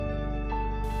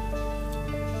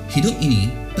Hidup ini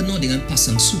penuh dengan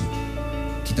pasang surut.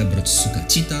 Kita bersuka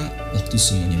cita waktu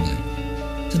semuanya baik.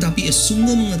 Tetapi ia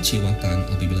sungguh mengecewakan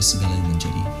apabila segalanya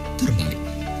menjadi terbalik.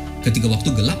 Ketika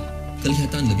waktu gelap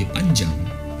kelihatan lebih panjang,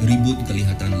 ribut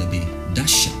kelihatan lebih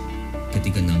dahsyat.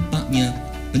 Ketika nampaknya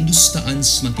pendustaan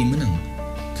semakin menang,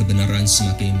 kebenaran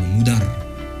semakin memudar,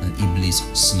 dan iblis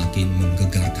semakin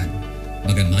menggegarkan.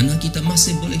 Bagaimana kita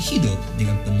masih boleh hidup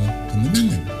dengan penuh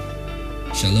kemenangan?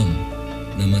 Shalom,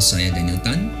 nama saya Daniel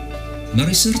Tan.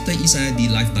 Mari sertai saya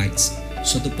di Life Bites,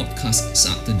 suatu podcast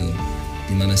saat teduh,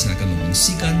 di mana saya akan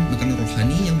mengungsikan makanan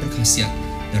rohani yang berkhasiat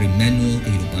dari manual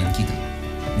kehidupan kita,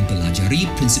 mempelajari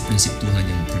prinsip-prinsip Tuhan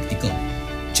yang praktikal,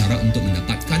 cara untuk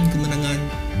mendapatkan kemenangan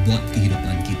buat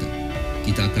kehidupan kita.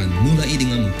 Kita akan mulai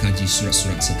dengan mengkaji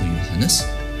surat-surat 1 Yohanes,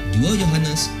 2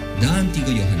 Yohanes, dan 3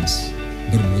 Yohanes.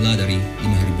 Bermula dari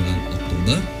 5 hari bulan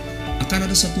Oktober, akan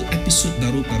ada satu episod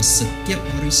baru pada setiap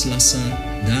hari Selasa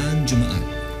dan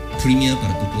Jumaat. Premier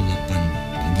pada pukul 8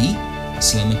 pagi,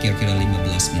 selama kira-kira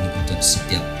 15 minit untuk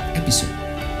setiap episod.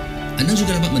 Anda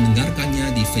juga dapat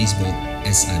mendengarkannya di Facebook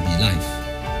SIB Live.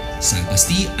 Saya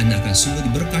pasti anda akan sungguh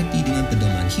diberkati dengan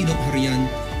pedoman hidup harian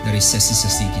dari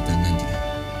sesi-sesi kita nanti.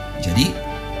 Jadi,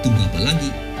 tunggu apa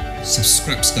lagi?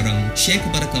 Subscribe sekarang, share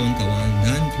kepada kawan-kawan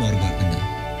dan keluarga anda.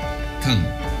 Come,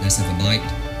 let's have a bite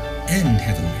and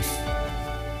have a life.